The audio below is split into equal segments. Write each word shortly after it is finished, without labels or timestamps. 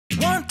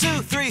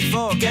3,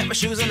 4, get my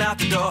shoes and out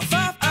the door.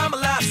 5, I'm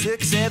alive.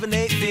 6, 7,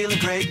 8, feeling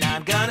great.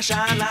 9, gonna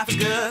shine, life is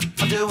good.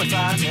 I'm doing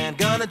fine. 10,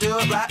 gonna do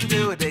it right and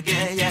do it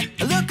again, yeah.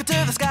 I look into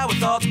the sky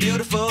with all the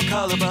beautiful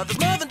color, but there's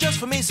more than just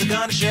for me, so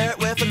gonna share it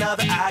with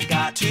another. I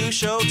got to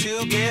show,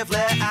 to give,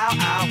 let out.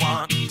 I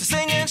want to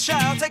sing and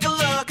shout. Take a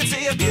look and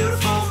see a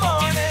beautiful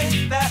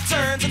morning that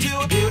turns into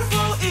a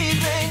beautiful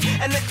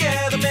evening, and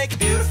together make a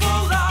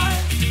beautiful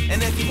life.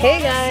 And if you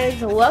Hey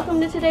guys, welcome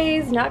to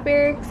today's not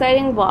very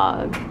exciting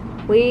vlog.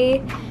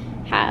 We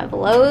have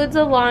loads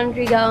of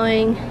laundry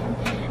going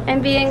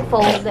and being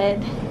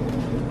folded.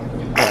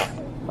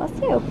 Bless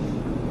you.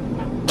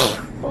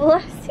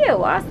 Bless you.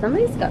 Wow,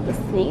 somebody's got the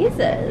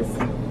sneezes.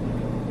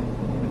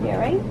 You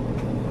alright?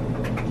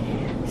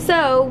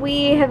 So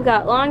we have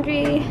got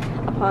laundry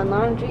upon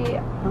laundry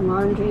upon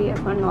laundry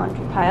upon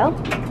laundry pile.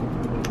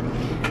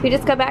 We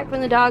just got back from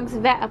the dog's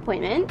vet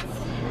appointment,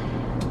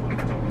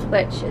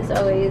 which is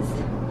always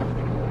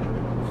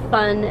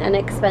fun and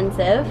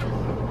expensive.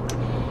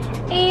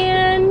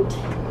 And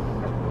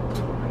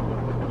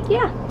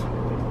yeah,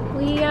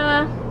 we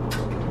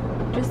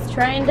just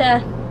trying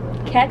to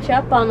catch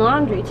up on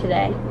laundry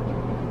today.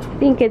 I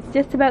think it's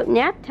just about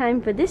nap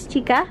time for this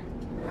chica.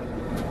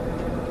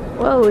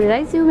 Whoa, did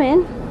I zoom in?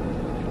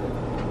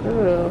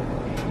 Ooh,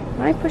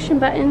 am I pushing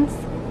buttons?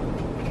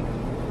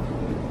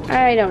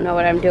 I don't know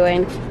what I'm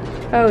doing.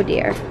 Oh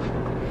dear.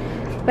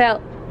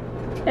 Well,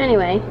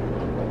 anyway,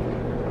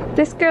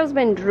 this girl's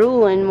been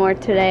drooling more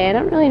today. I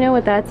don't really know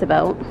what that's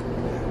about.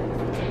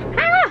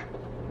 Ah!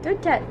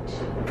 Don't touch.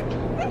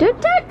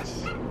 Don't touch.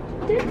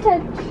 Don't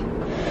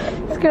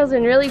touch. This girl's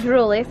been really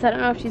drooly, so I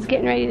don't know if she's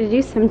getting ready to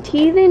do some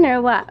teething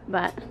or what,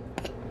 but...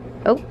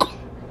 Oh.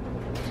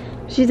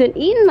 She's been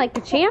eating like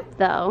a champ,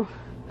 though.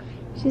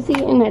 She's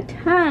eating a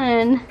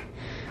ton.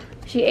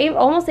 She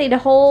almost ate a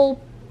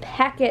whole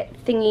packet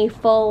thingy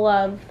full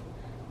of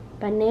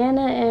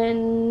banana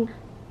and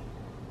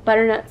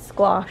butternut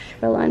squash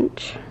for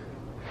lunch.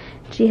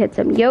 She had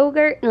some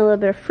yogurt and a little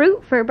bit of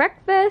fruit for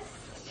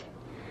breakfast.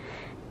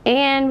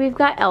 And we've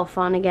got Elf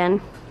on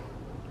again.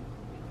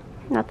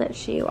 Not that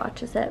she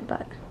watches it,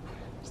 but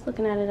just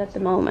looking at it at the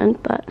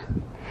moment, but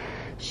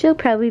she'll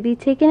probably be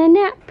taking a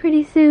nap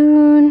pretty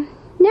soon.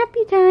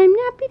 Nappy time,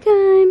 nappy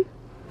time.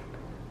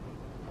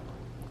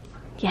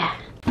 Yeah.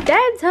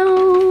 Dad's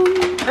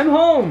home. I'm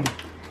home.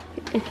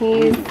 And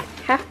he's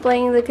half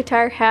playing the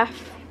guitar,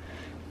 half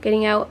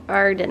getting out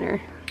our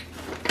dinner.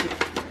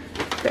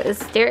 Because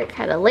Derek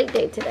had a late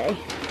day today.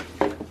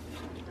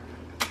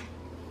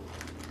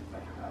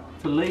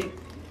 It's a late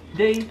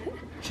day,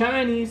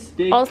 Chinese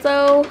day.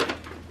 Also,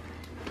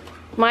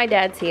 my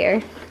dad's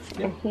here. Yep.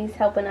 And he's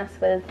helping us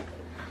with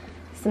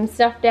some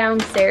stuff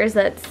downstairs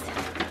that's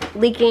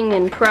leaking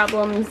and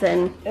problems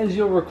and... As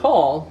you'll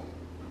recall,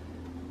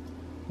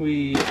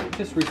 we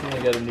just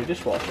recently got a new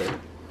dishwasher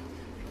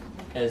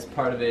as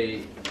part of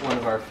one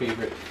of our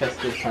favorite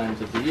festive times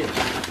of the year.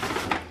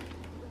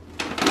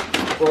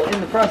 Well,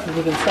 in the process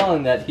of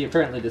installing that, he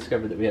apparently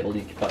discovered that we had a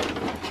leaky pipe.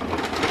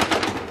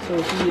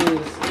 So he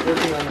is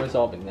working on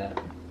resolving that.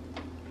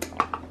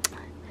 I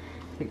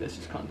think that's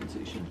just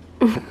condensation.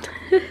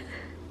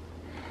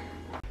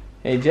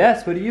 Hey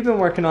Jess, what have you been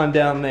working on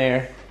down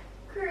there?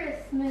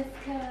 Christmas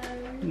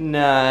card.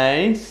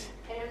 Nice.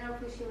 I don't know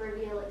if we should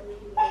reveal it.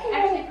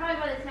 Actually, probably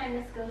by the time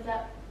this goes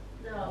up,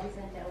 they'll all be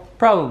sent out.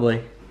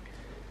 Probably.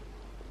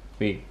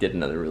 We did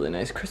another really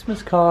nice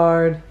Christmas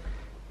card.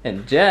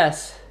 And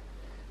Jess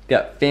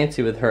got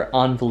fancy with her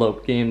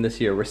envelope game this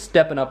year. We're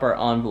stepping up our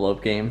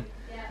envelope game.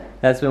 Yeah.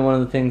 That's been one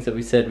of the things that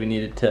we said we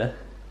needed to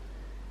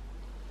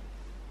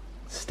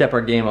step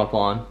our game up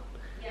on.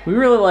 Yeah. We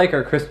really like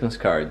our Christmas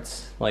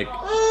cards. Like,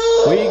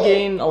 we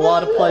gain a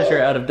lot of pleasure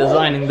out of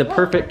designing the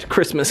perfect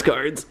Christmas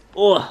cards.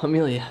 Oh,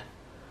 Amelia.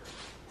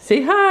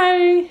 Say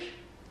hi!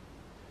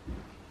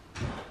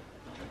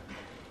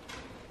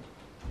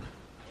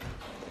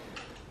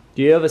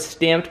 Do you have a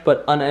stamped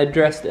but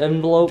unaddressed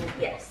envelope?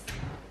 Yes.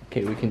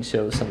 Okay, we can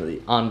show some of the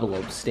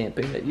envelope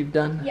stamping that you've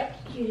done.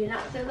 Yep. You do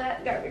not throw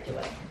that garbage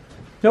away.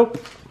 Nope.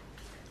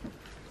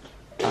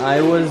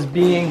 I was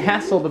being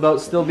hassled about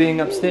still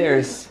being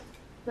upstairs.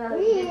 Well,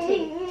 you did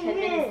take 10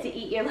 minutes to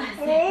eat your last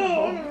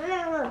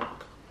apple.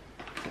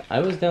 I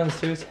was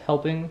downstairs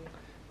helping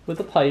with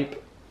a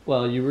pipe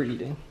while you were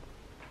eating.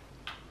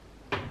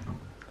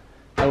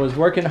 I was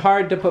working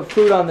hard to put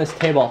food on this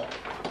table.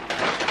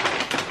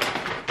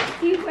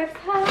 You worked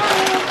hard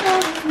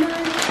for the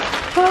money.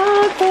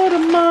 Hard for the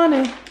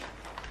money.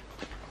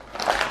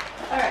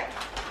 Alright.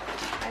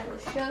 I will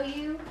show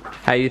you.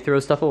 How you throw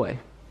stuff away.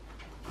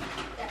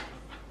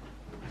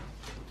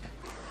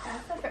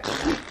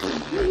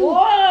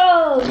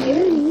 Whoa!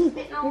 You're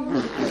spitting all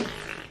over the place.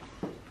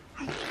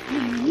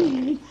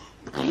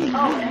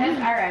 Oh, it has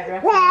our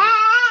address.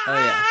 Oh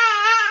yeah.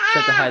 Just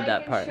have to hide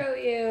that I part. can show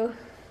you.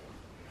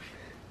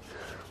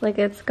 Like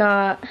it's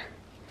got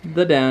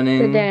The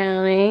Downing. the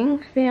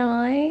Downing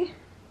family.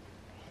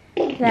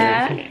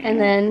 That, and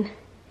then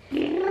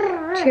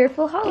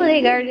cheerful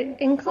holiday garden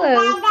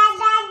enclosed.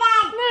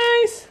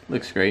 Nice.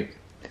 Looks great.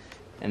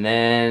 And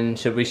then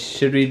should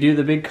we do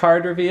the big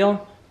card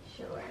reveal?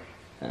 Sure.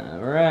 All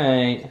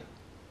right.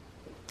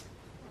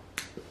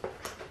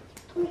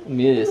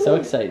 Amelia's so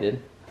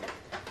excited.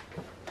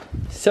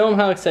 Show them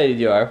how excited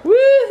you are.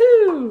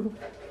 Woohoo!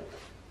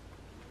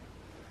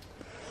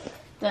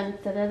 Dun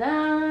dun dun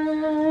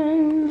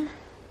dun.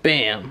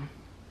 Bam!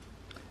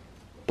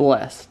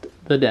 Blessed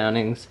the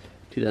Downings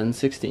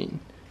 2016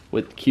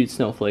 with cute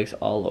snowflakes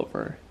all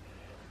over.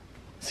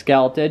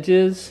 Scalloped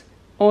edges.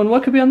 Oh, and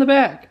what could be on the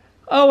back?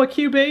 Oh, a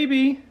cute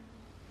baby!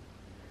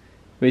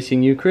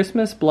 Wishing you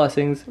Christmas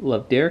blessings.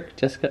 Love, Derek,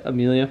 Jessica,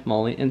 Amelia,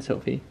 Molly, and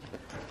Sophie.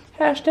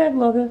 Hashtag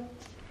love it.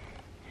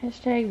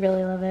 Hashtag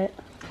really love it.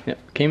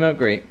 Yep, came out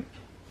great.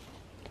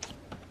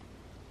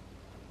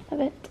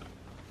 Love it.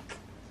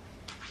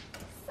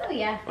 So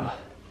yeah.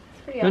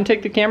 It's pretty You want to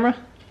take the camera?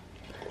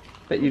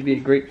 Bet you'd be a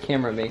great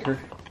camera maker.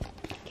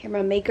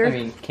 Camera maker. I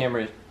mean,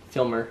 camera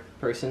filmer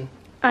person.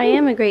 I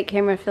am a great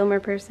camera filmer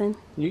person.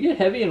 You get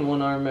heavy in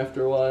one arm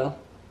after a while.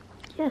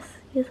 Yes,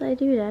 yes I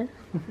do that.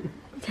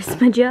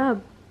 That's my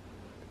job.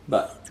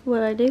 But That's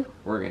what I do.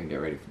 we're gonna get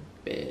ready for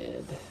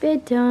bed.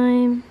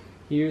 Bedtime.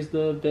 Here's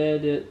the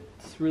bed.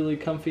 It's really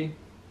comfy.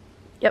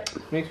 Yep.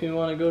 Makes me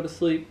want to go to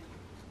sleep.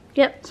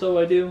 Yep. So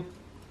I do.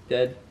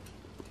 Dead.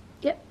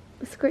 Yep.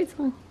 It's a great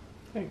song.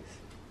 Thanks.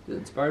 It's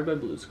inspired by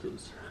Blue's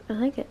Clues. I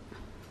like it.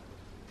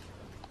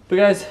 But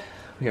guys,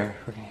 we're gonna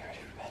get ready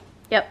for bed.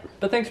 Yep.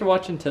 But thanks for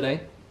watching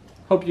today.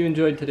 Hope you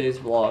enjoyed today's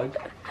vlog.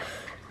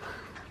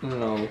 I don't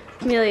know.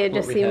 Amelia what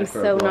just we had seems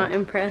for a so vlog. not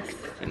impressed.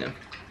 I know.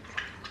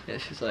 Yeah,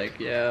 she's like,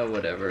 yeah,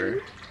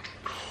 whatever.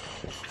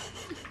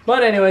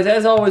 But anyways,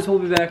 as always, we'll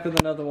be back with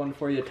another one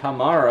for you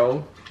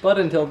tomorrow. But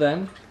until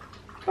then,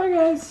 bye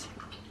guys.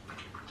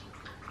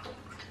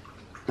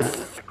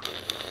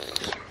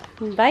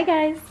 Bye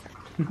guys.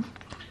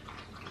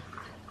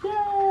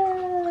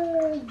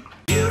 Yay!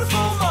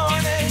 Beautiful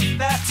morning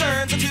that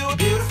turns into a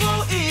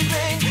beautiful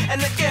evening, and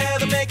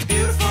together make a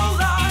beautiful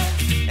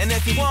life. And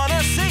if you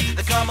wanna see,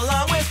 then come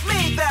along with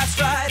me, that's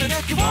right. And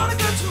if you want a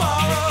good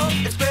tomorrow,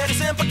 it's pretty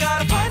simple,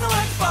 gotta find a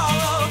light to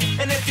follow.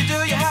 And if you do,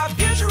 you have a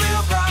future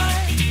real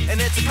bright. And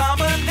it's a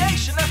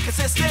combination of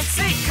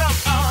consistency. Come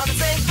on and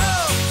say,